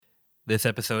This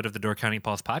episode of the Door County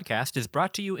Pulse podcast is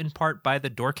brought to you in part by the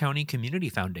Door County Community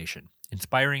Foundation,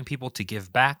 inspiring people to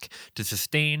give back, to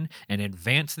sustain, and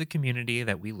advance the community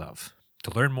that we love.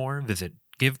 To learn more, visit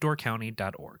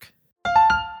givedoorcounty.org.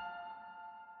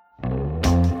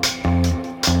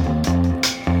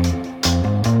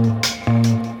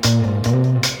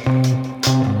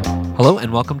 Hello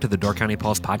and welcome to the Door County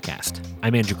Pulse podcast.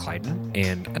 I'm Andrew Clyden,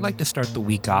 and I'd like to start the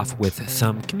week off with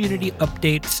some community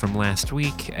updates from last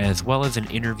week, as well as an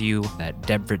interview that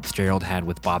Deb Fitzgerald had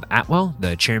with Bob Atwell,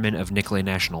 the chairman of Nicolet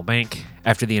National Bank,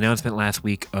 after the announcement last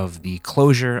week of the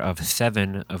closure of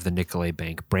 7 of the Nicolet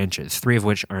Bank branches, 3 of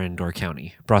which are in Door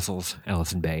County: Brussels,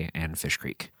 Ellison Bay, and Fish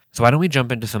Creek. So why don't we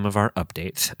jump into some of our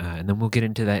updates, and then we'll get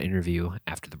into that interview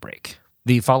after the break.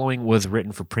 The following was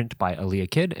written for print by Aaliyah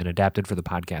Kidd and adapted for the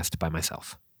podcast by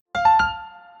myself.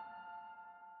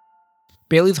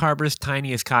 Bailey's Harbor's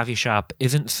tiniest coffee shop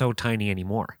isn't so tiny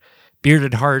anymore.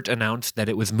 Bearded Heart announced that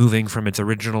it was moving from its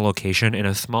original location in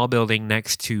a small building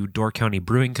next to Door County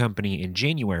Brewing Company in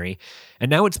January, and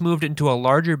now it's moved into a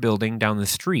larger building down the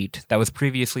street that was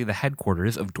previously the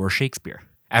headquarters of Door Shakespeare.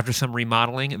 After some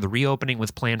remodeling, the reopening was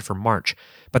planned for March,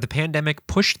 but the pandemic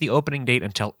pushed the opening date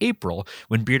until April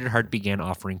when Bearded Heart began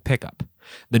offering pickup.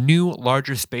 The new,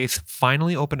 larger space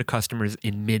finally opened to customers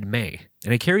in mid-May,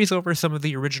 and it carries over some of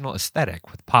the original aesthetic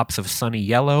with pops of sunny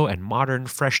yellow and modern,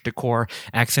 fresh decor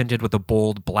accented with a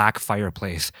bold black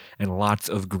fireplace and lots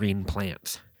of green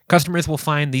plants. Customers will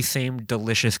find the same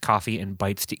delicious coffee and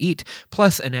bites to eat,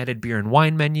 plus an added beer and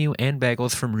wine menu and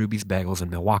bagels from Ruby's Bagels in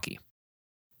Milwaukee.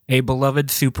 A beloved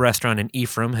soup restaurant in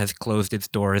Ephraim has closed its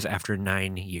doors after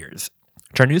 9 years.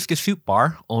 Charnuska Soup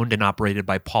Bar, owned and operated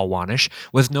by Paul Wanish,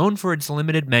 was known for its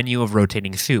limited menu of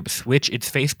rotating soups, which its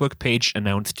Facebook page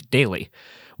announced daily.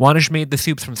 Wanish made the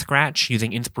soups from scratch,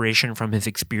 using inspiration from his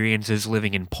experiences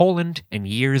living in Poland and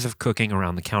years of cooking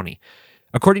around the county.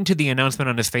 According to the announcement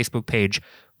on his Facebook page,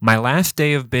 "My last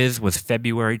day of biz was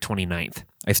February 29th.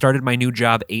 I started my new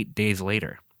job 8 days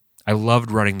later. I loved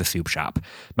running the soup shop.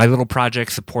 My little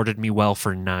project supported me well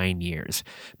for 9 years.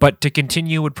 But to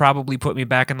continue would probably put me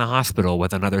back in the hospital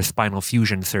with another spinal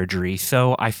fusion surgery,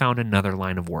 so I found another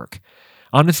line of work.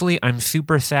 Honestly, I'm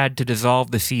super sad to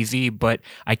dissolve the CZ, but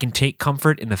I can take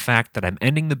comfort in the fact that I'm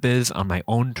ending the biz on my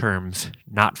own terms,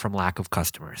 not from lack of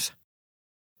customers."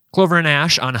 Clover and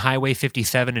Ash on Highway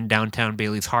 57 in downtown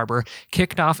Bailey's Harbor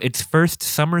kicked off its first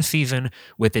summer season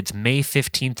with its May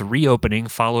 15th reopening,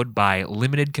 followed by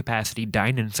limited-capacity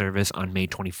dine-in service on May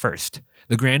 21st.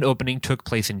 The grand opening took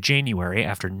place in January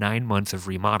after 9 months of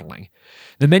remodeling.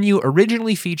 The menu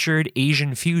originally featured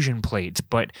Asian fusion plates,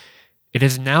 but it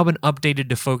has now been updated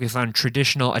to focus on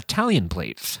traditional Italian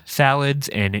plates, salads,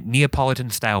 and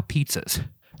Neapolitan-style pizzas.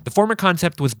 The former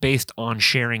concept was based on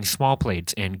sharing small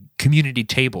plates and community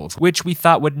tables, which we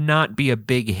thought would not be a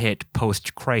big hit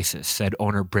post-crisis, said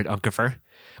owner Britt Unkefer.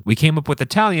 "We came up with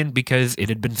Italian because it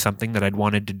had been something that I'd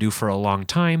wanted to do for a long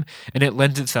time, and it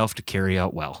lends itself to carry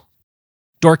out well."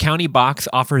 Door County Box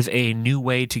offers a new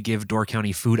way to give Door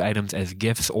County food items as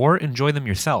gifts or enjoy them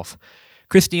yourself.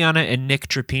 Christiana and Nick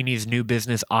Trapini's new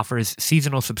business offers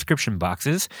seasonal subscription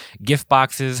boxes, gift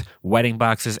boxes, wedding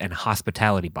boxes, and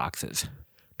hospitality boxes.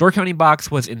 Door County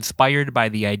Box was inspired by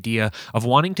the idea of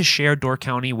wanting to share Door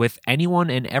County with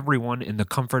anyone and everyone in the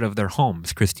comfort of their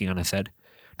homes, Christiana said.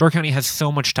 Door County has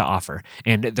so much to offer,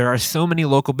 and there are so many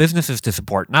local businesses to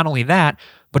support. Not only that,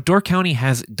 but Door County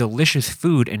has delicious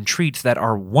food and treats that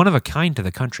are one of a kind to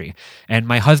the country, and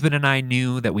my husband and I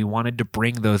knew that we wanted to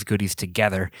bring those goodies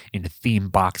together into theme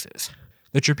boxes.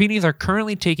 The Trapinis are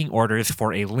currently taking orders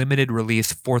for a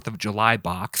limited-release 4th of July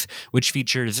box, which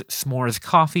features s'mores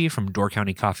coffee from Door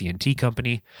County Coffee and Tea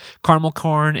Company, caramel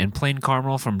corn and plain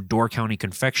caramel from Door County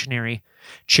Confectionery,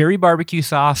 cherry barbecue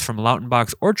sauce from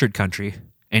Lautenbach's Orchard Country,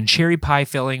 and cherry pie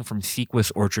filling from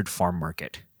Sequis Orchard Farm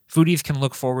Market. Foodies can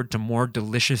look forward to more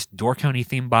delicious Door County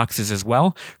theme boxes as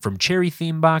well, from cherry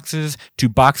theme boxes to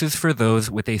boxes for those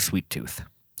with a sweet tooth.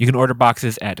 You can order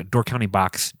boxes at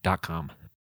doorcountybox.com.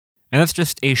 And that's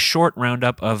just a short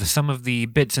roundup of some of the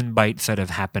bits and bytes that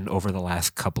have happened over the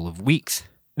last couple of weeks.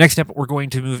 Next up, we're going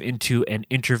to move into an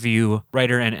interview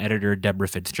writer and editor Deborah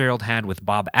Fitzgerald had with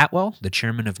Bob Atwell, the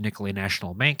chairman of Nicolet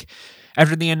National Bank,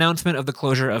 after the announcement of the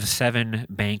closure of 7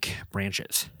 bank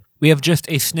branches. We have just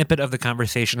a snippet of the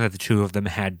conversation that the two of them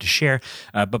had to share,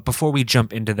 but before we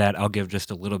jump into that, I'll give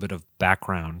just a little bit of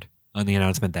background on the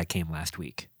announcement that came last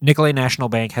week. Nicolet National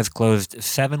Bank has closed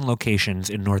 7 locations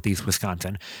in northeast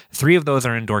Wisconsin. 3 of those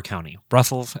are in Door County: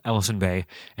 Brussels, Ellison Bay,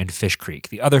 and Fish Creek.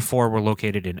 The other 4 were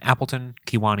located in Appleton,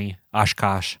 Kewaunee,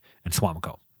 Oshkosh, and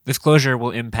Swamico. This closure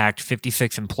will impact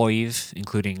 56 employees,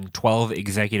 including 12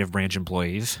 executive branch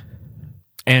employees,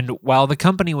 And while the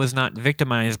company was not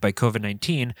victimized by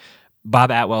COVID-19,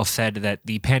 Bob Atwell said that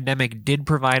the pandemic did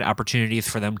provide opportunities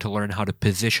for them to learn how to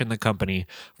position the company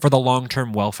for the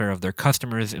long-term welfare of their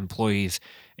customers, employees,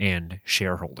 and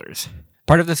shareholders.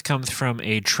 Part of this comes from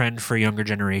a trend for younger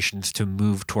generations to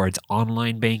move towards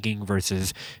online banking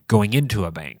versus going into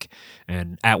a bank.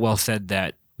 And Atwell said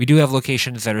that we do have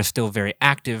locations that are still very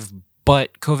active,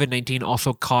 but COVID-19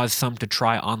 also caused some to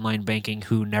try online banking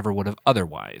who never would have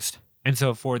otherwise. And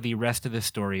so for the rest of this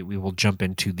story, we will jump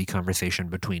into the conversation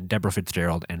between Deborah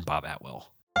Fitzgerald and Bob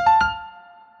Atwell.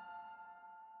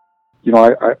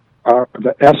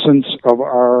 The essence of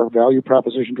our value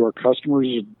proposition to our customers,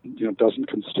 doesn't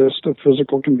consist of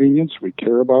physical convenience. We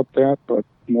care about that, but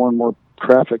more and more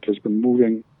traffic has been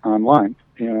moving online.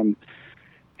 And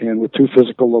with 2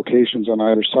 physical locations on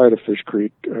either side of Fish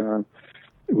Creek, it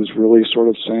was really sort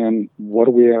of saying, what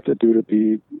do we have to do to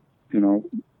be,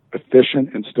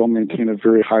 efficient and still maintain a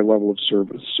very high level of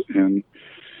service? And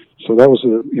so that was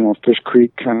Fish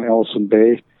Creek, kind of Ellison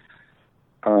Bay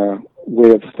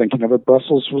way of thinking of it.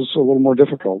 Brussels was a little more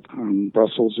difficult.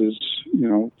 Brussels is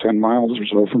 10 miles or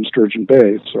so from Sturgeon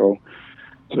Bay.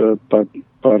 But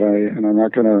I'm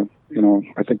not going to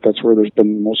I think that's where there's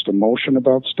been the most emotion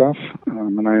about stuff,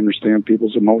 and I understand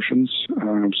people's emotions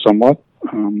somewhat.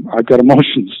 I've got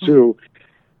emotions too.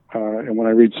 And when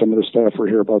I read some of the stuff or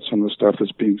hear about some of the stuff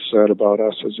that's being said about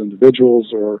us as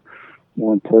individuals, or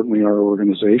more importantly, our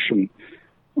organization,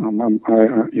 we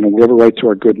have a right to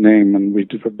our good name, and we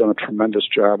have done a tremendous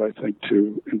job, I think,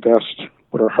 to invest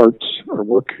with our hearts, our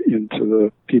work into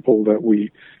the people that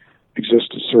we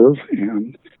exist to serve,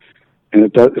 and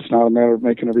it's not a matter of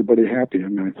making everybody happy. I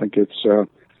mean, I think if you're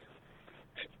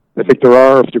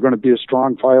going to be a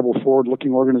strong, viable,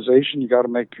 forward-looking organization, you got to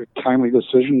make timely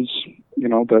decisions,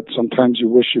 that sometimes you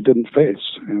wish you didn't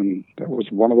face. And that was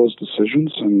one of those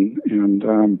decisions.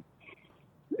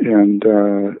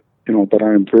 But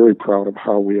I am very proud of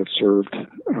how we have served.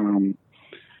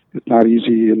 It's not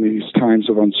easy in these times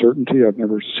of uncertainty. I've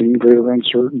never seen greater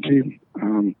uncertainty.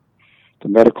 The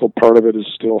medical part of it is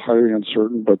still highly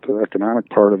uncertain, but the economic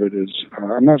part of it is,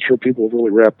 I'm not sure people have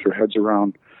really wrapped their heads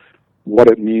around what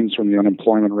it means when the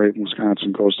unemployment rate in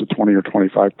Wisconsin goes to 20 or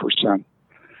 25%.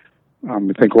 I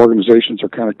think organizations are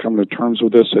kind of coming to terms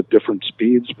with this at different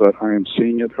speeds, but I am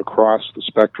seeing it across the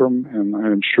spectrum, and I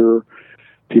am sure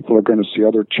people are going to see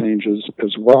other changes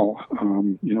as well.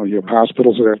 You have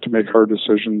hospitals that have to make hard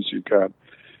decisions. You've got,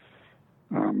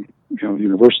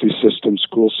 university systems,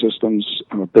 school systems,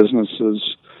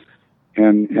 businesses.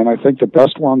 And I think the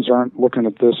best ones aren't looking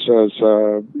at this as,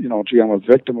 gee, I'm a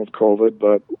victim of COVID,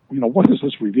 but, what has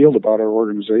this revealed about our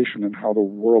organization and how the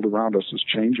world around us is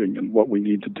changing and what we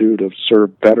need to do to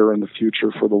serve better in the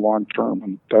future for the long term?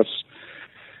 And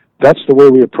that's the way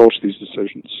we approach these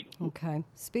decisions. Okay.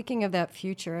 Speaking of that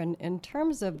future, and in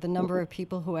terms of the number of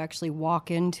people who actually walk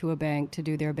into a bank to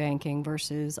do their banking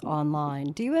versus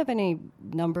online, do you have any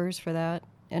numbers for that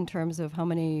in terms of how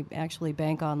many actually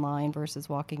bank online versus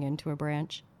walking into a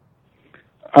branch?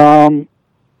 I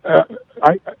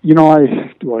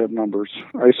have numbers.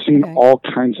 I've seen all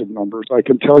kinds of numbers. I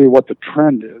can tell you what the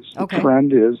trend is. The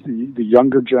trend is the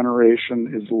younger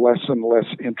generation is less and less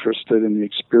interested in the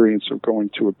experience of going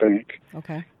to a bank.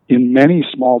 Okay. In many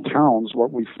small towns,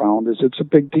 what we found is it's a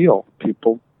big deal.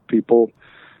 People,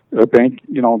 a bank,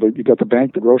 you got the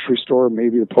bank, the grocery store,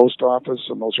 maybe the post office,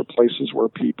 and those are places where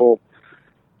people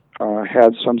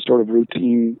had some sort of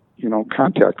routine,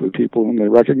 contact with people whom they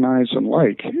recognize and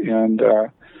like. And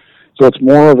so it's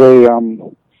more of a,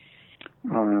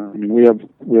 we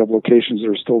have locations that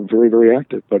are still very, very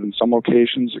active, but in some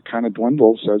locations it kind of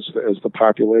dwindles as the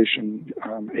population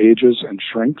ages and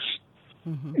shrinks.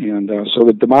 Mm-hmm. And so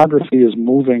the demography is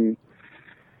moving.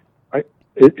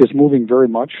 It is moving very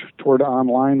much toward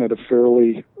online at a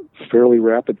fairly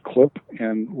rapid clip.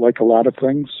 And like a lot of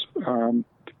things,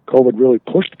 COVID really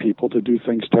pushed people to do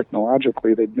things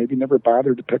technologically they'd maybe never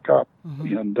bothered to pick up.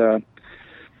 Mm-hmm.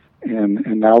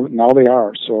 And now they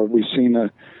are. So we've seen a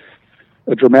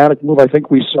dramatic move. I think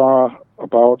we saw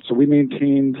we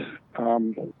maintained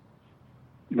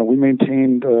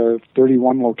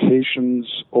 31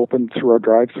 locations open through our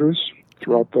drive-thrus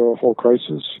throughout the whole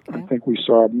crisis. Okay. I think we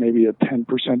saw maybe a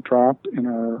 10% drop in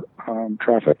our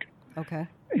traffic. Okay.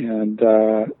 And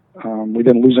we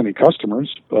didn't lose any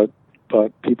customers, but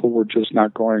people were just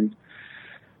not going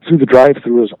through the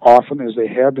drive-thru as often as they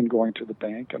had been going to the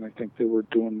bank, and I think they were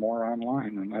doing more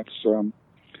online. And that's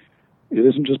it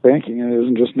isn't just banking, and it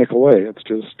isn't just Nicolet. It's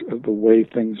just the way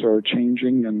things are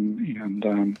changing,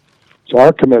 and so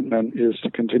our commitment is to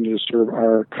continue to serve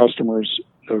our customers.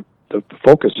 The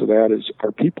focus of that is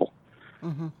our people.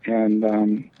 And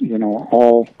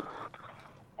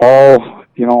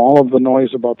all of the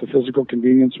noise about the physical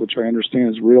convenience, which I understand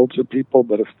is real to people,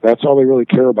 but if that's all they really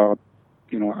care about,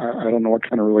 I don't know what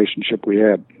kind of relationship we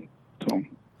had. So.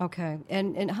 Okay.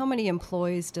 And how many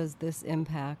employees does this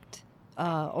impact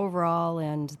overall,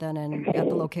 and then at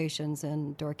the locations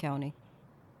in Door County?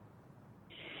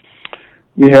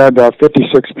 We had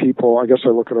 56 people. I guess I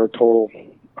look at our total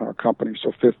company.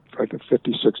 So I think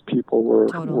 56 people were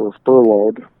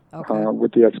furloughed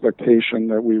with the expectation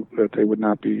that they would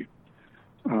not be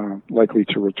likely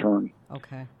to return.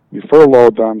 Okay. We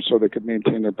furloughed them so they could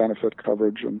maintain their benefit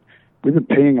coverage, and we've been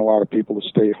paying a lot of people to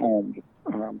stay home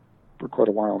for quite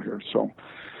a while here. So.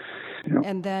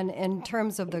 And then in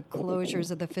terms of the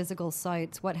closures of the physical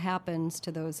sites, what happens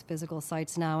to those physical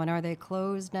sites now, and are they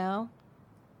closed now?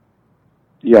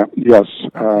 Yes.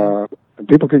 Okay.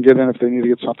 People can get in if they need to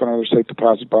get something out of their safe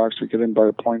deposit box or get in by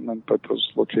appointment, but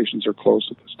those locations are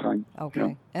closed at this time.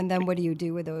 Okay. And then what do you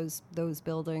do with those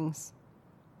buildings?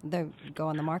 They go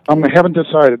on the market? I haven't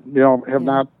decided. Have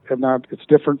not. It's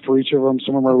different for each of them.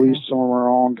 Some of them are leased, some of them are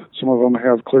owned. Some of them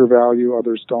have clear value,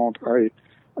 others don't. I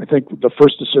think the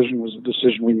first decision was a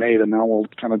decision we made, and now we'll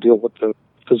kind of deal with the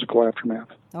physical aftermath.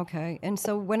 Okay. And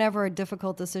so whenever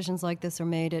difficult decisions like this are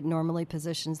made, it normally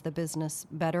positions the business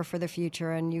better for the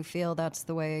future, and you feel that's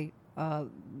the way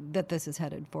that this is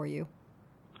headed for you?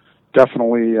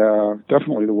 Definitely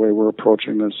the way we're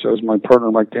approaching this. As my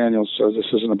partner Mike Daniels says,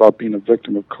 this isn't about being a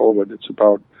victim of COVID. It's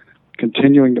about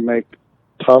continuing to make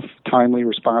tough, timely,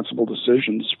 responsible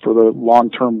decisions for the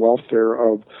long-term welfare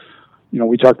of,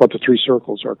 we talk about the three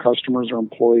circles: our customers, our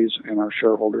employees, and our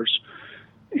shareholders.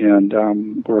 And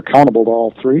we're accountable to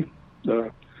all three.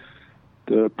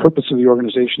 The purpose of the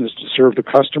organization is to serve the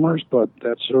customers, but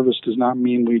that service does not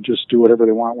mean we just do whatever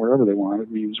they want, wherever they want.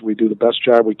 It means we do the best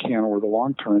job we can over the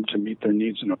long term to meet their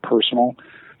needs in a personal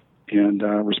and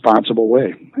responsible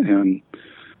way. And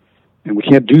we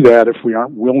can't do that if we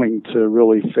aren't willing to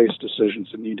really face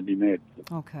decisions that need to be made.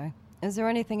 Okay. Is there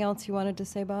anything else you wanted to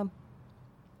say, Bob?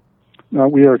 No,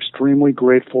 we are extremely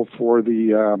grateful for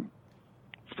the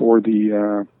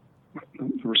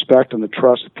respect and the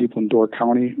trust that people in Door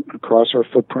County across our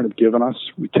footprint have given us.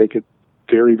 We take it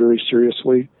very, very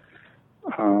seriously.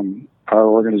 Our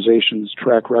organization's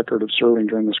track record of serving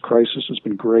during this crisis has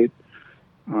been great.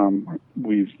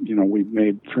 We've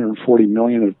made $340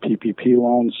 million of PPP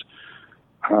loans.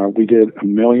 We did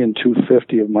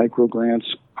 $1,250,000 of micro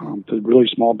grants to really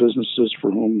small businesses for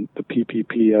whom the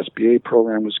PPP SBA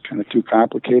program was kind of too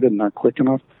complicated and not quick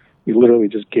enough. We literally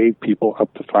just gave people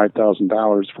up to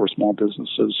 $5,000 for small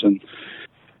businesses,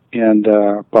 and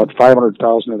about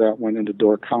 $500,000 of that went into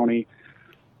Door County.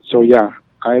 So yeah,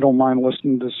 I don't mind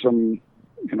listening to some,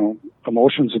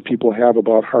 emotions that people have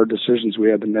about hard decisions we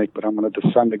had to make, but I'm going to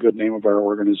defend the good name of our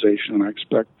organization, and I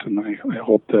expect and I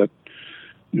hope that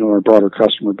our broader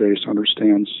customer base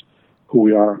understands who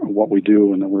we are and what we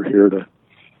do, and that we're here to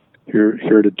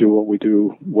do what we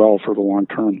do well for the long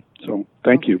term. So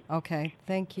thank you. Okay.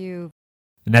 Thank you.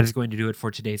 And that is going to do it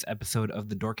for today's episode of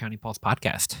the Door County Pulse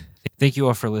podcast. Thank you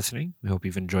all for listening. We hope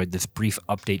you've enjoyed this brief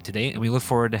update today, and we look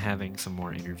forward to having some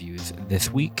more interviews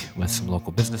this week with some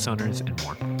local business owners and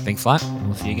more. Thanks a lot, and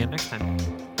we'll see you again next time.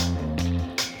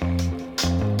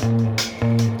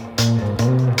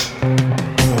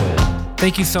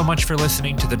 Thank you so much for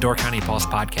listening to the Door County Pulse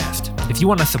podcast. If you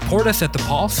want to support us at the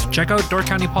Pulse, check out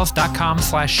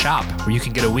doorcountypulse.com/shop, where you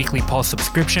can get a weekly Pulse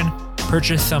subscription,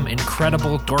 purchase some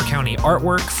incredible Door County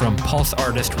artwork from Pulse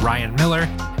artist Ryan Miller,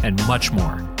 and much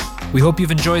more. We hope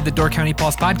you've enjoyed the Door County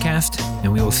Pulse podcast,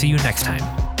 and we will see you next time.